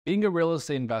Being a real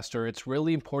estate investor, it's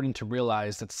really important to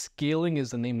realize that scaling is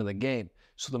the name of the game.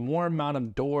 So the more amount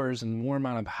of doors and the more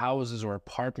amount of houses or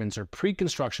apartments or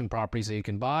pre-construction properties that you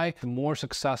can buy, the more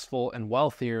successful and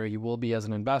wealthier you will be as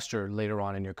an investor later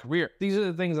on in your career. These are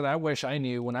the things that I wish I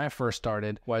knew when I first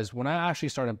started. Was when I actually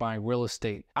started buying real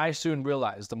estate, I soon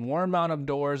realized the more amount of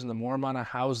doors and the more amount of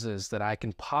houses that I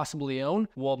can possibly own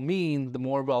will mean the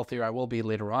more wealthier I will be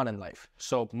later on in life.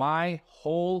 So my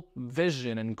whole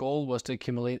vision and goal was to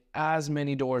accumulate as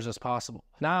many doors as possible.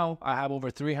 Now I have over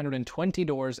 320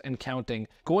 doors and counting,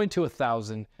 going to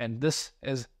 1,000, and this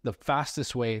is the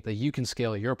fastest way that you can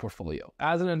scale your portfolio.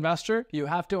 As an investor, you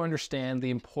have to understand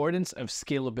the importance of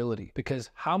scalability,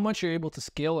 because how much you're able to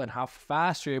scale and how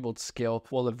fast you're able to scale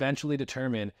will eventually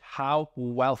determine how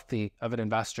wealthy of an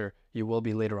investor you will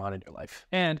be later on in your life.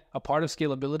 And a part of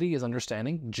scalability is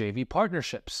understanding JV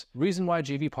partnerships. The reason why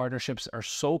JV partnerships are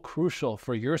so crucial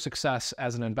for your success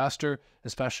as an investor,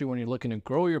 especially when you're looking to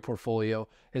grow your portfolio,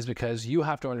 is because you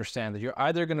have to understand that you're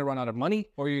either going to run out of money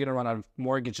or you're going to run out of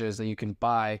mortgages that you can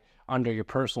buy under your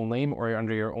personal name or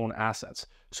under your own assets.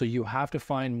 So you have to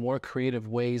find more creative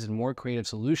ways and more creative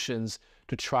solutions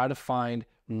to try to find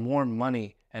more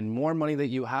money, and more money that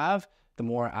you have, the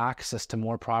more access to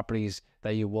more properties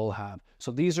that you will have.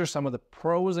 So these are some of the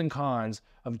pros and cons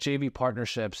of JV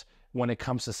partnerships when it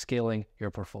comes to scaling your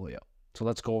portfolio. So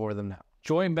let's go over them now.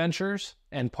 Joint ventures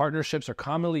and partnerships are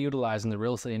commonly utilized in the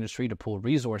real estate industry to pool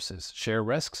resources, share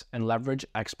risks, and leverage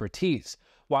expertise.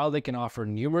 While they can offer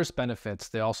numerous benefits,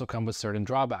 they also come with certain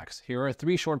drawbacks. Here are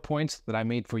 3 short points that I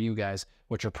made for you guys,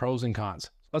 which are pros and cons.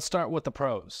 Let's start with the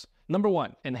pros. Number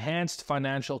 1, enhanced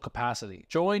financial capacity.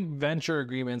 Joint venture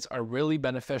agreements are really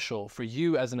beneficial for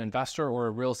you as an investor or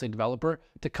a real estate developer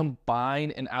to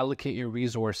combine and allocate your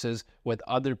resources with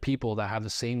other people that have the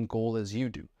same goal as you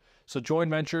do. So joint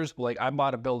ventures, like I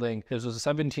bought a building, this was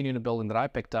a 17-unit building that I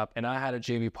picked up, and I had a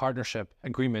JV partnership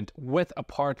agreement with a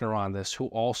partner on this who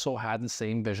also had the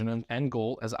same vision and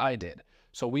goal as I did.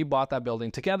 So we bought that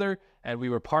building together and we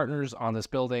were partners on this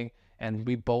building, and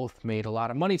we both made a lot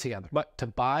of money together. But to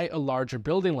buy a larger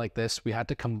building like this, we had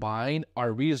to combine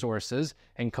our resources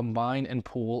and combine and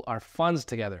pool our funds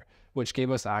together, which gave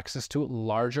us access to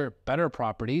larger, better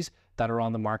properties that are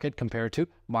on the market compared to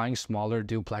buying smaller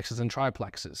duplexes and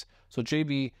triplexes. So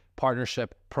JV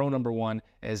partnership, pro number 1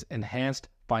 is enhanced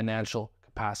financial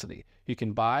capacity. You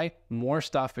can buy more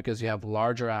stuff because you have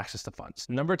larger access to funds.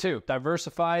 Number 2,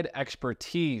 diversified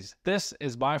expertise. This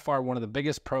is by far one of the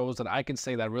biggest pros that I can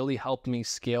say that really helped me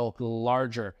scale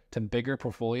larger to bigger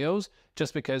portfolios,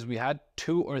 just because we had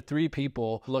 2 or 3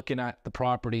 people looking at the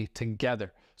property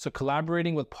together. So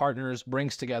collaborating with partners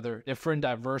brings together different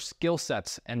diverse skill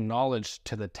sets and knowledge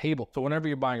to the table. So whenever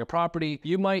you're buying a property,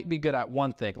 you might be good at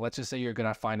one thing. Let's just say you're good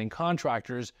at finding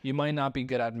contractors. You might not be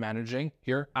good at managing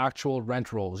your actual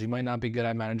rent rolls. You might not be good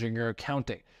at managing your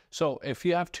accounting. So if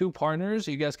you have 2 partners,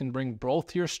 you guys can bring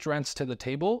both your strengths to the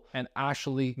table and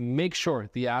actually make sure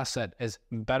the asset is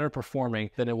better performing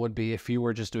than it would be if you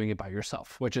were just doing it by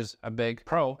yourself, which is a big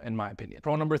pro in my opinion.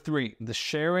 Pro number 3, the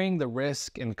sharing the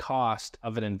risk and cost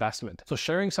of an investment. So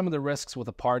sharing some of the risks with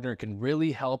a partner can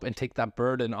really help and take that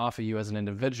burden off of you as an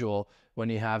individual when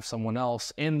you have someone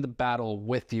else in the battle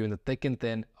with you in the thick and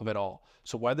thin of it all.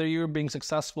 So whether you're being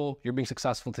successful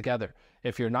together.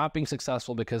 If you're not being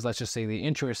successful because, let's just say, the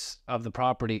interest of the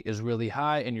property is really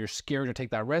high and you're scared to take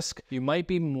that risk, you might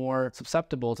be more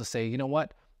susceptible to say, you know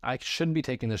what, I shouldn't be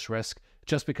taking this risk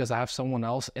just because I have someone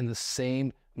else in the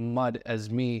same mud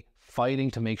as me fighting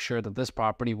to make sure that this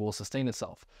property will sustain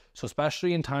itself. So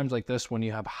especially in times like this, when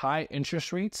you have high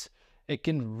interest rates, it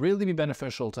can really be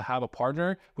beneficial to have a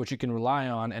partner which you can rely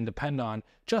on and depend on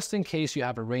just in case you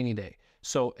have a rainy day.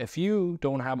 So if you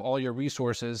don't have all your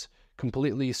resources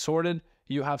completely sorted,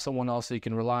 you have someone else that you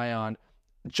can rely on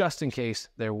just in case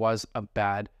there was a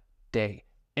bad day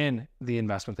in the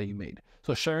investment that you made.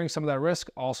 So sharing some of that risk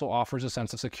also offers a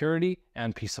sense of security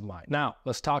and peace of mind. Now,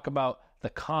 let's talk about the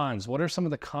cons. What are some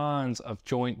of the cons of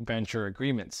joint venture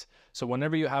agreements? So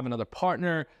whenever you have another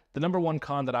partner, the number 1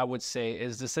 con that I would say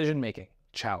is decision-making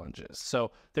challenges.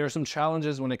 So there are some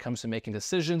challenges when it comes to making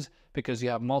decisions because you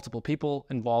have multiple people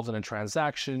involved in a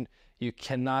transaction. You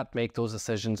cannot make those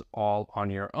decisions all on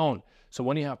your own. So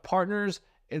when you have partners,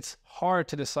 it's hard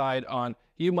to decide on,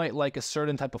 you might like a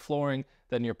certain type of flooring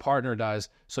than your partner does.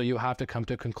 So you have to come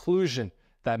to a conclusion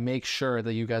that makes sure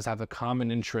that you guys have a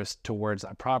common interest towards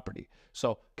that property.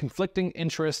 So conflicting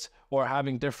interests or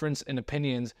having difference in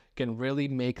opinions can really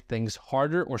make things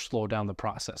harder or slow down the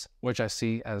process, which I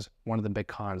see as one of the big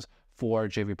cons for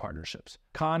JV partnerships.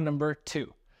 Con number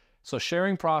 2, so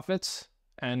sharing profits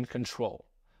and control.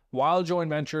 while joint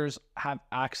ventures have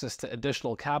access to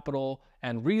additional capital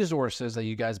and resources that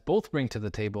you guys both bring to the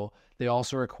table, they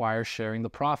also require sharing the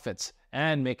profits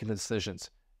and making the decisions.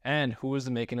 And who is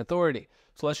the making authority?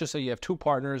 So let's just say you have two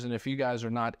partners, and if you guys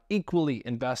are not equally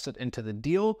invested into the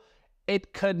deal,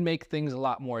 it could make things a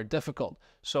lot more difficult.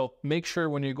 So make sure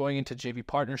when you're going into JV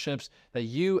partnerships that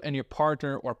you and your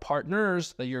partner or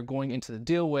partners that you're going into the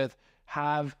deal with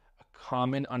have a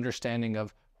common understanding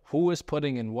of who is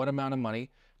putting in what amount of money,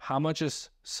 how much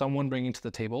is someone bringing to the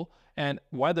table, and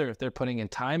whether they're putting in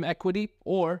time equity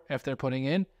or if they're putting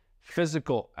in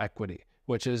physical equity,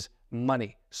 which is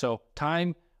money. So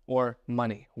time or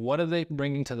money. What are they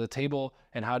bringing to the table,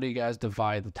 and how do you guys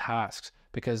divide the tasks?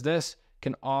 Because this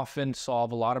can often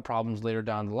solve a lot of problems later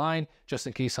down the line, just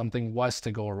in case something was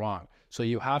to go wrong. So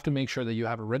you have to make sure that you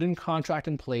have a written contract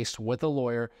in place with a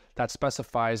lawyer that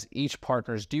specifies each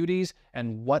partner's duties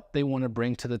and what they want to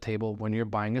bring to the table when you're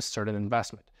buying a certain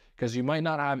investment. Because you might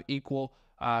not have equal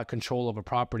control of a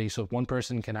property. So one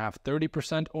person can have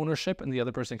 30% ownership and the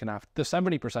other person can have the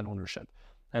 70% ownership.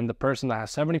 And the person that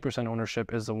has 70%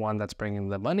 ownership is the one that's bringing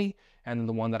the money, and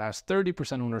the one that has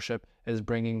 30% ownership is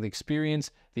bringing the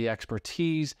experience, the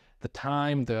expertise, the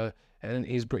time, and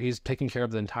he's taking care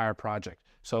of the entire project.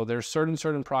 So there's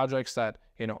certain projects that,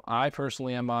 you know, I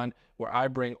personally am on where I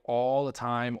bring all the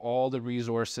time, all the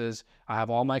resources, I have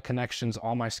all my connections,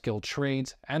 all my skilled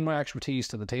trades, and my expertise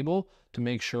to the table to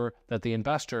make sure that the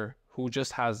investor who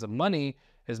just has the money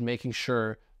is making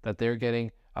sure that they're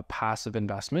getting a passive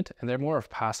investment, and they're more of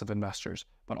passive investors.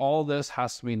 But all this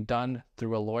has to be done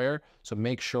through a lawyer, so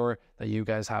make sure that you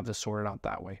guys have this sorted out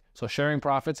that way. So sharing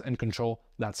profits and control,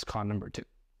 that's con number 2.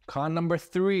 Con number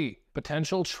 3,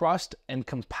 potential trust and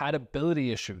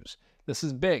compatibility issues. This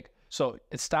is big. So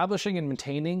establishing and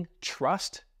maintaining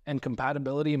trust and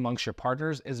compatibility amongst your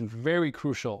partners is very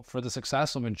crucial for the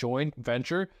success of a joint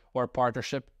venture or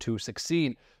partnership to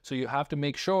succeed. So you have to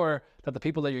make sure that the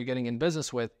people that you're getting in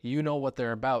business with, you know what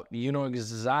they're about, you know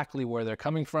exactly where they're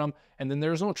coming from, and then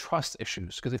there's no trust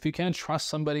issues. Because if you can't trust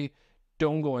somebody,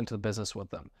 don't go into the business with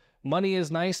them. Money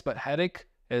is nice, but headache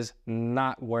is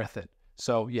not worth it.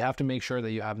 So you have to make sure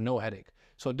that you have no headache.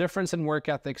 So difference in work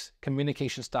ethics,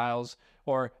 communication styles,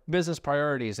 or business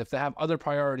priorities. If they have other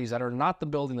priorities that are not the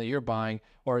building that you're buying,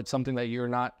 or it's something that you're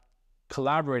not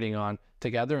collaborating on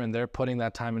together and they're putting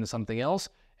that time into something else,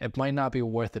 it might not be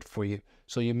worth it for you.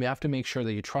 So you have to make sure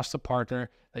that you trust the partner,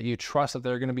 that you trust that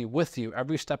they're going to be with you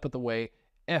every step of the way.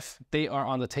 If they are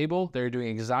on the table, they're doing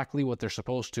exactly what they're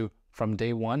supposed to from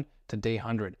day 1 to day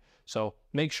 100. So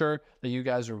make sure that you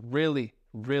guys are really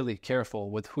careful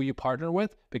with who you partner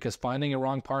with, because finding a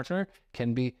wrong partner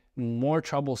can be more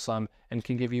troublesome and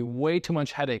can give you way too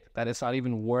much headache that it's not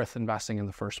even worth investing in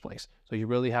the first place. So you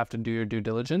really have to do your due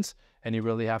diligence, and you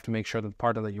really have to make sure that the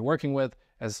partner that you're working with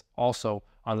is also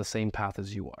on the same path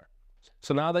as you are.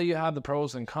 So now that you have the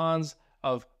pros and cons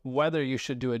of whether you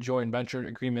should do a joint venture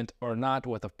agreement or not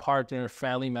with a partner,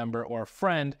 family member, or a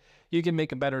friend, you can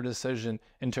make a better decision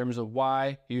in terms of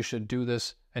why you should do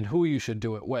this and who you should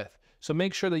do it with. So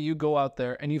make sure that you go out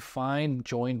there and you find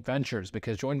joint ventures,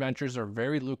 because joint ventures are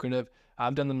very lucrative.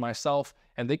 I've done them myself,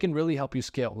 and they can really help you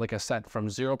scale. Like I said, from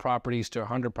 0 properties to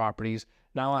 100 properties.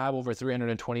 Now I have over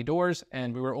 320 doors,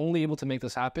 and we were only able to make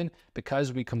this happen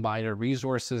because we combined our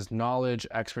resources, knowledge,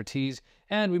 expertise,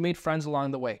 and we made friends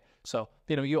along the way. So,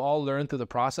 you know, you all learn through the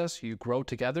process, you grow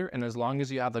together, and as long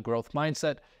as you have the growth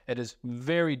mindset, it is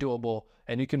very doable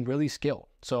and you can really scale.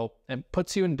 So it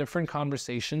puts you in different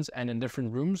conversations and in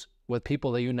different rooms with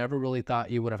people that you never really thought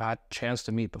you would have had a chance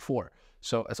to meet before.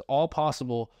 So it's all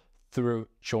possible through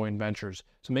joint ventures.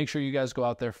 So make sure you guys go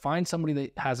out there, find somebody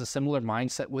that has a similar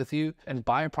mindset with you, and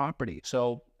buy a property.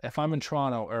 So if I'm in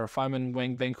Toronto, or if I'm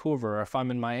in Vancouver, or if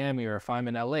I'm in Miami, or if I'm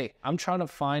in LA, I'm trying to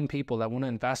find people that want to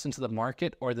invest into the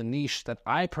market or the niche that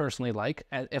I personally like.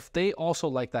 And if they also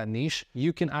like that niche,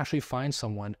 you can actually find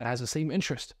someone that has the same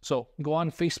interest. So go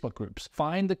on Facebook groups,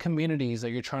 find the communities that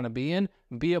you're trying to be in,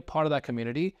 be a part of that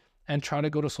community, and try to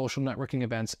go to social networking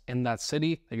events in that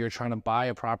city that you're trying to buy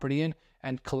a property in,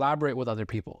 and collaborate with other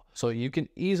people. So you can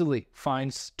easily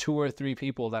find 2 or 3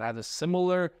 people that have a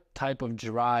similar type of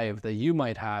drive that you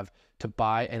might have to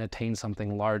buy and attain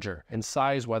something larger in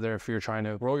size, whether if you're trying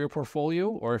to grow your portfolio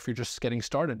or if you're just getting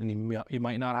started and you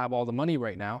might not have all the money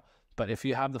right now. But if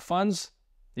you have the funds,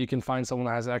 you can find someone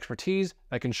that has the expertise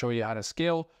that can show you how to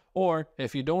scale. Or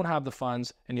if you don't have the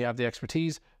funds and you have the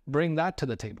expertise, bring that to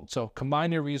the table. So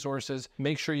combine your resources,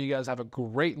 make sure you guys have a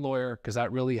great lawyer, because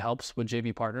that really helps with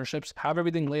JV partnerships. Have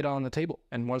everything laid out on the table.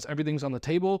 And once everything's on the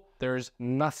table, there's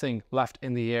nothing left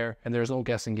in the air and there's no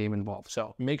guessing game involved.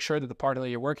 So make sure that the partner that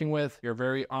you're working with, you're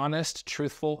very honest,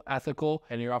 truthful, ethical,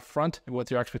 and you're upfront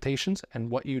with your expectations and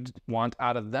what you want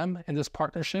out of them in this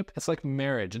partnership. It's like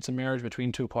marriage. It's a marriage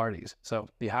between two parties. So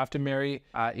you have to marry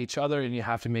each other, and you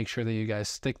have to make sure that you guys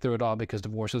stick through it all, because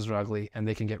divorces are ugly and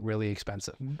they can get really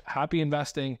expensive. Happy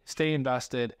investing, stay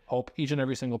invested. Hope each and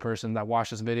every single person that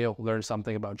watched this video learned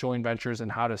something about joint ventures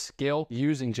and how to scale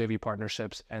using JV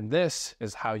partnerships. And this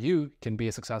is how you can be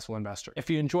a successful investor. If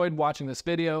you enjoyed watching this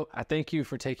video, I thank you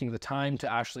for taking the time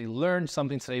to actually learn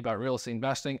something today about real estate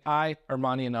investing. I,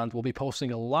 Armani Anand, will be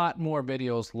posting a lot more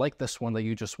videos like this one that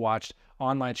you just watched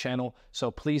on my channel.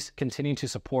 So please continue to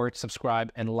support,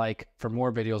 subscribe, and like for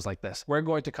more videos like this. We're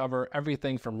going to cover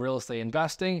everything from real estate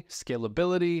investing,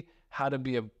 scalability, how to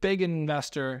be a big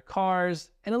investor,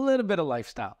 cars, and a little bit of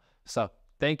lifestyle. So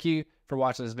thank you for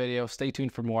watching this video. Stay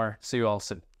tuned for more. See you all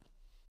soon.